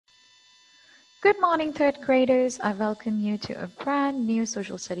Good morning, third graders. I welcome you to a brand new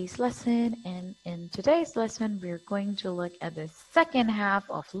social studies lesson. And in today's lesson, we're going to look at the second half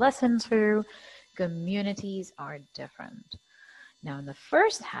of lesson 2, communities are different. Now, in the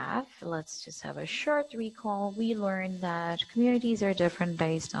first half, let's just have a short recall. We learned that communities are different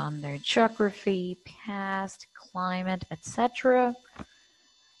based on their geography, past, climate, etc.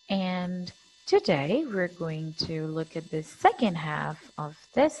 And today we're going to look at the second half of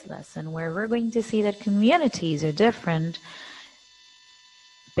this lesson where we're going to see that communities are different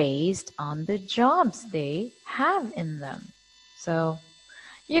based on the jobs they have in them. So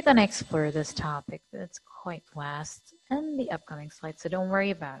you're going to explore this topic that's quite vast in the upcoming slides, so don't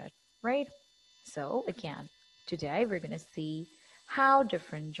worry about it, right? So again, today we're going to see how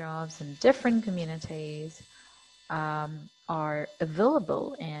different jobs in different communities are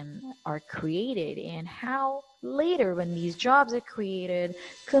available and are created, and how later when these jobs are created,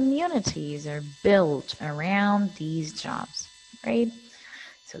 communities are built around these jobs, right?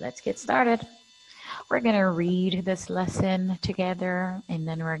 So let's get started. We're going to read this lesson together, and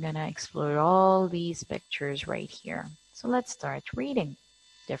then we're going to explore all these pictures right here. So let's start reading.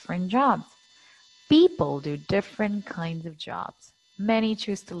 Different jobs. People do different kinds of jobs. Many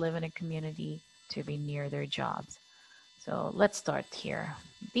choose to live in a community to be near their jobs. So let's start here.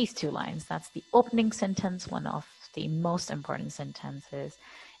 These two lines, that's the opening sentence, one of the most important sentences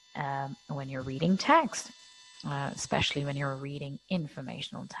when you're reading text, especially when you're reading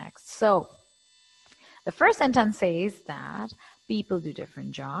informational text. So the first sentence says that people do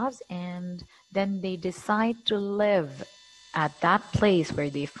different jobs and then they decide to live at that place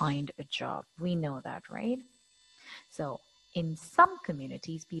where they find a job. We know that, right? So in some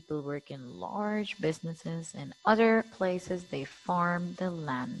communities, people work in large businesses. In other places, they farm the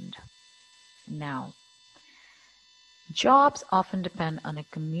land. Now, jobs often depend on a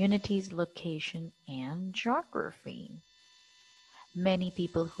community's location and geography. Many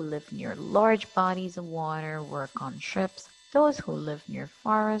people who live near large bodies of water work on ships. Those who live near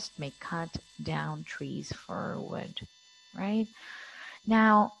forests may cut down trees for wood, right?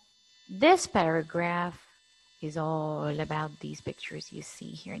 Now, this paragraph is all about these pictures you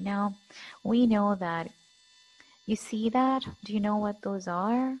see here. Now, we know that, you see that? Do you know what those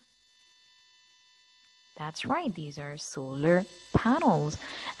are? That's right, these are solar panels,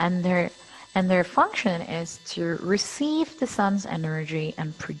 and their function is to receive the sun's energy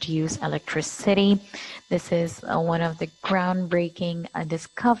and produce electricity. This is one of the groundbreaking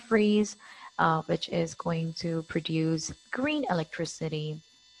discoveries, which is going to produce green electricity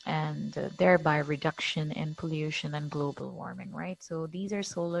and thereby reduction in pollution and global warming, right? So these are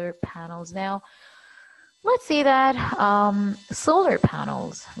solar panels. Now, let's say that solar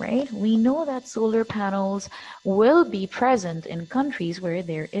panels, right? We know that solar panels will be present in countries where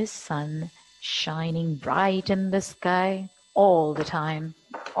there is sun shining bright in the sky all the time,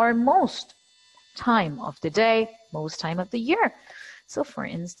 or most time of the day, most time of the year. So for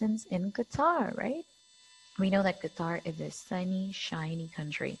instance, in Qatar, right? We know that Qatar is a sunny, shiny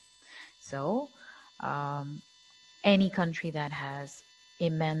country. So any country that has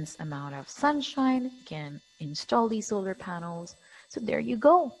immense amount of sunshine can install these solar panels. So there you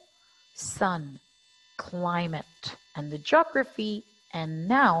go. Sun, climate, and the geography. And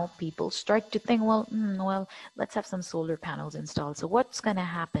now people start to think, well, let's have some solar panels installed. So what's going to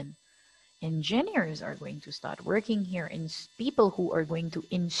happen? Engineers are going to start working here, and people who are going to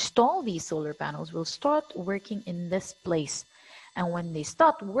install these solar panels will start working in this place. And when they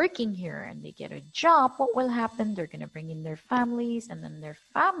start working here and they get a job, what will happen? They're going to bring in their families, and then their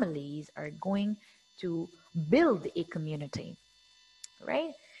families are going to build a community,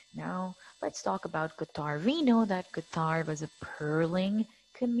 right? Now, let's talk about Qatar. We know that Qatar was a pearling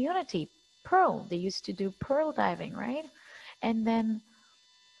community. Pearl, they used to do pearl diving, right? And then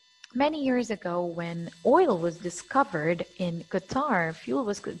many years ago, when oil was discovered in Qatar, fuel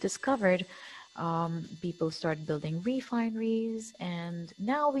was discovered, people started building refineries, and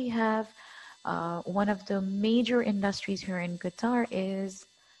now we have one of the major industries here in Qatar is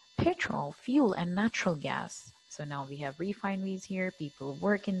petrol, fuel, and natural gas. So now we have refineries here, people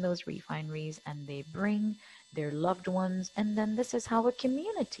work in those refineries, and they bring their loved ones, and then this is how a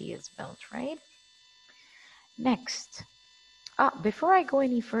community is built, right? Next. Before I go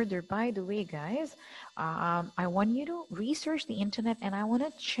any further, by the way, guys, I want you to research the internet, and I want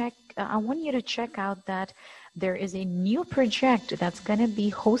you to check out that there is a new project that's going to be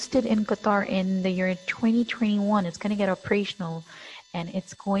hosted in Qatar in the year 2021. It's going to get operational, and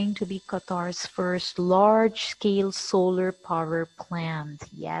it's going to be Qatar's first large-scale solar power plant.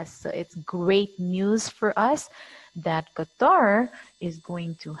 Yes, so it's great news for us that Qatar is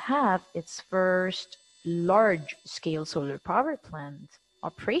going to have its first large-scale solar power plant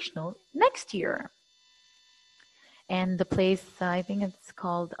operational next year. And the place, I think it's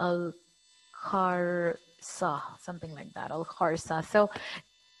called Al Kharsa, something like that, Al Kharsa. So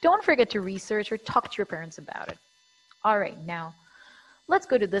don't forget to research or talk to your parents about it. All right, now let's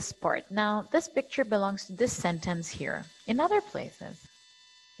go to this part. Now, this picture belongs to this sentence here. In other places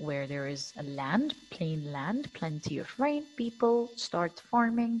where there is a land, plain land, plenty of rain, people start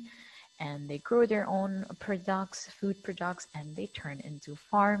farming and they grow their own products, food products, and they turn into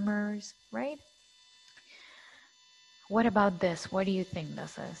farmers, right? What about this? What do you think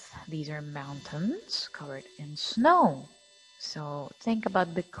this is? These are mountains covered in snow. So think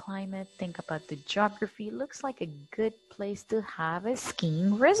about the climate, think about the geography. Looks like a good place to have a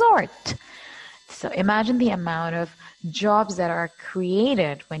skiing resort. So imagine the amount of jobs that are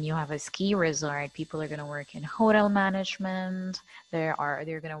created when you have a ski resort. People are going to work in hotel management. They're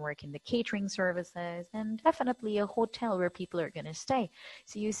going to work in the catering services, and definitely a hotel where people are going to stay.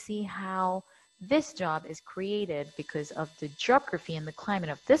 So you see how this job is created because of the geography and the climate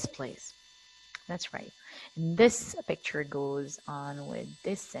of this place. That's right. And this picture goes on with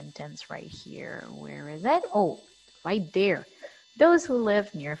this sentence right here. Where is it? Oh, right there. Those who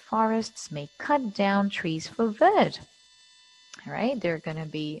live near forests may cut down trees for wood. All right,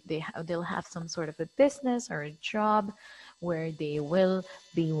 they'll have some sort of a business or a job where they will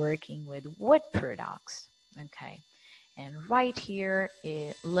be working with wood products. Okay, and right here,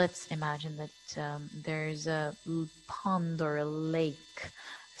 let's imagine that there's a pond or a lake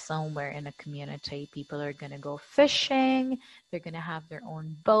somewhere in a community. People are going to go fishing. They're going to have their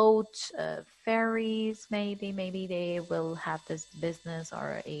own boats, ferries, maybe they will have this business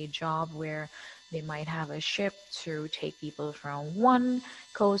or a job where they might have a ship to take people from one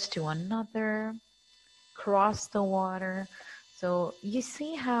coast to another, cross the water. So you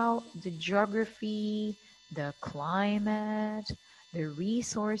see how the geography, the climate, the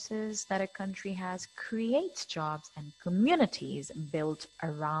resources that a country has creates jobs and communities built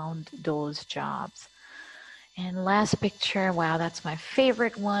around those jobs. And last picture, wow, that's my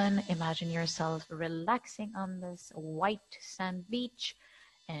favorite one. Imagine yourself relaxing on this white sand beach.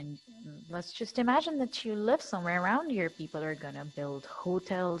 And let's just imagine that you live somewhere around here. People are going to build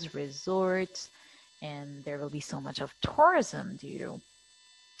hotels, resorts, and there will be so much of tourism due to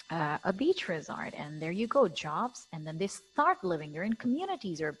a beach resort, and there you go, jobs, and then they start living there, and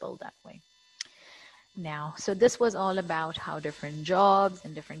communities are built that way. Now, so this was all about how different jobs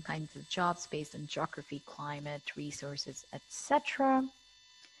and different kinds of jobs based on geography, climate, resources, etc.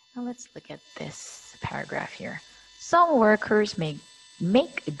 Now let's look at this paragraph here. Some workers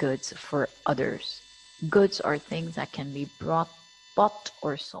make goods for others. Goods are things that can be bought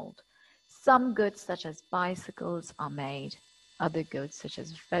or sold. Some goods, such as bicycles, are made. Other goods, such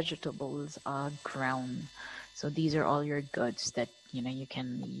as vegetables, are grown. So these are all your goods that you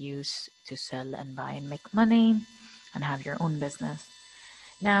can use to sell and buy and make money and have your own business.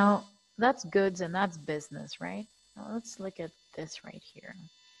 Now, that's goods and that's business, right? Now let's look at this right here.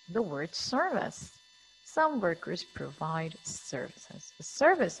 The word service. Some workers provide services. A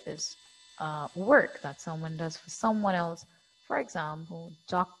service is work that someone does for someone else. For example,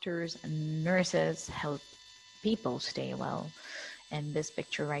 doctors and nurses help people stay well. And this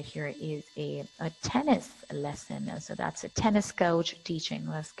picture right here is a tennis lesson. So that's a tennis coach teaching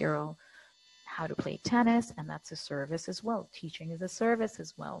this girl how to play tennis, and that's a service as well. Teaching is a service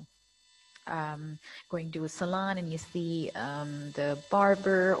as well. Going to a salon and you see the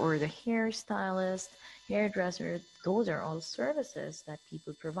barber or the hairstylist, hairdresser, those are all services that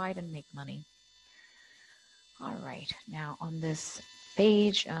people provide and make money. All right, now on this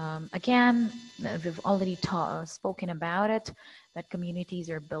page, again, we've already spoken about it, that communities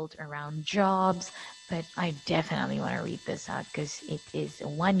are built around jobs, but I definitely want to read this out because it is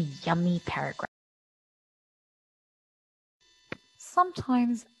one yummy paragraph.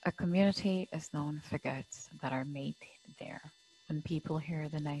 Sometimes a community is known for goods that are made there. When people hear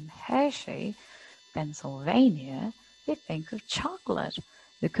the name Hershey, Pennsylvania, they think of chocolate.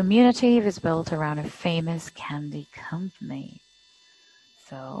 The community is built around a famous candy company.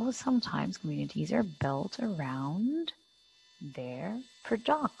 So sometimes communities are built around their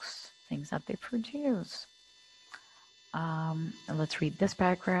products, things that they produce. Let's read this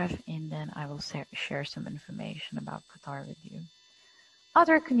paragraph and then I will share some information about Qatar with you.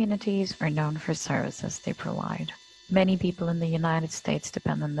 Other communities are known for services they provide. Many people in the United States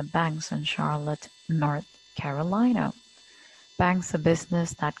depend on the banks in Charlotte, North Carolina. Banks are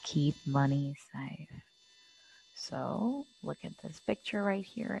business that keep money safe. So look at this picture right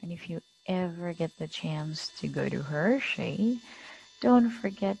here, and if you ever get the chance to go to Hershey, don't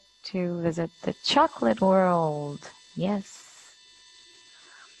forget to visit the chocolate world. Yes.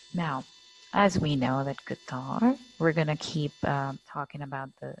 Now, as we know that Qatar, we're going to keep talking about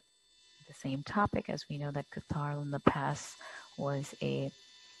the same topic, as we know that Qatar in the past was a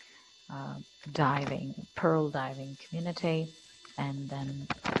uh, pearl diving community, and then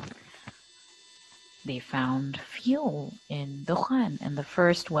they found fuel in Dukhan, and the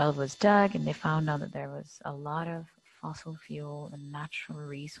first well was dug, and they found out that there was a lot of fossil fuel and natural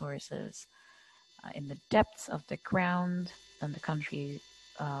resources in the depths of the ground. And the country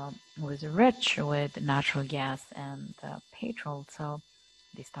was rich with natural gas and petrol, so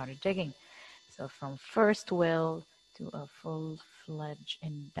they started digging. So from first well to a full-fledged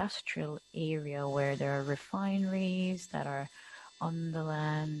industrial area where there are refineries that are on the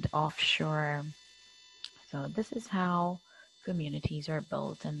land, offshore. So this is how communities are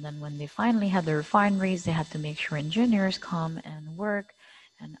built. And then when they finally had the refineries, they had to make sure engineers come and work,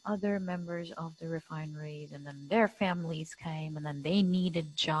 and other members of the refineries, and then their families came, and then they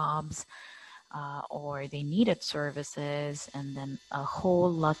needed jobs, or they needed services, and then a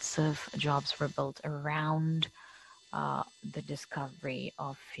whole lots of jobs were built around the discovery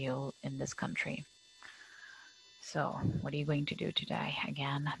of fuel in this country. So what are you going to do today?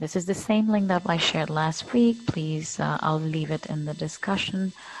 Again, this is the same link that I shared last week. Please, I'll leave it in the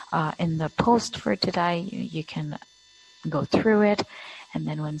discussion, in the post for today. You can go through it, and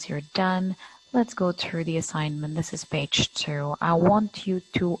then once you're done, let's go through the assignment. This is page 2. I want you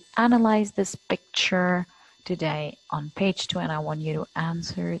to analyze this picture today on page 2, and I want you to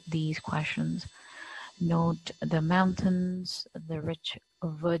answer these questions. Note the mountains, the rich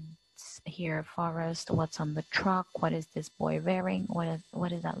woods here, forest, what's on the truck, what is this boy wearing,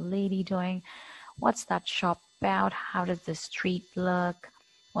 what is that lady doing, what's that shop about, how does the street look,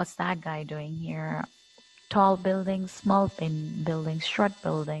 what's that guy doing here, tall buildings, small buildings, short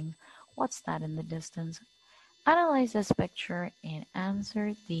building, what's that in the distance. Analyze this picture and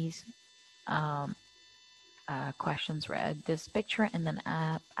answer these questions, read this picture, and then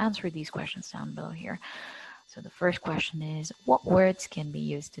answer these questions down below here. So the first question is, what words can be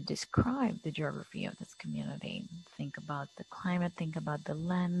used to describe the geography of this community? Think about the climate, think about the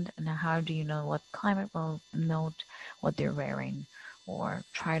land, and how do you know what climate? Well, note what they're wearing, or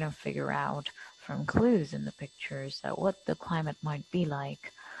try to figure out from clues in the pictures what the climate might be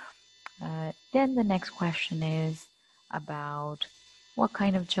like. Then the next question is about what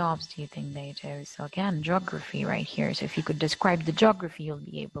kind of jobs do you think they do? So again, geography right here. So if you could describe the geography, you'll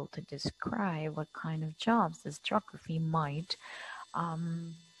be able to describe what kind of jobs this geography might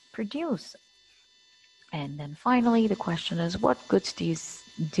produce. And then finally, the question is, what goods do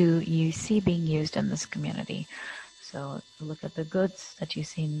you see being used in this community? So look at the goods that you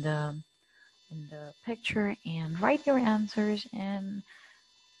see in the picture and write your answers and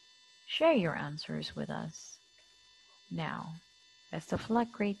share your answers with us. Now, best of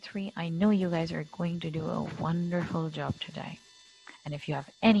luck, grade 3. I know you guys are going to do a wonderful job today. And if you have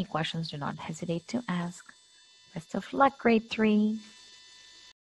any questions, do not hesitate to ask. Best of luck, grade 3.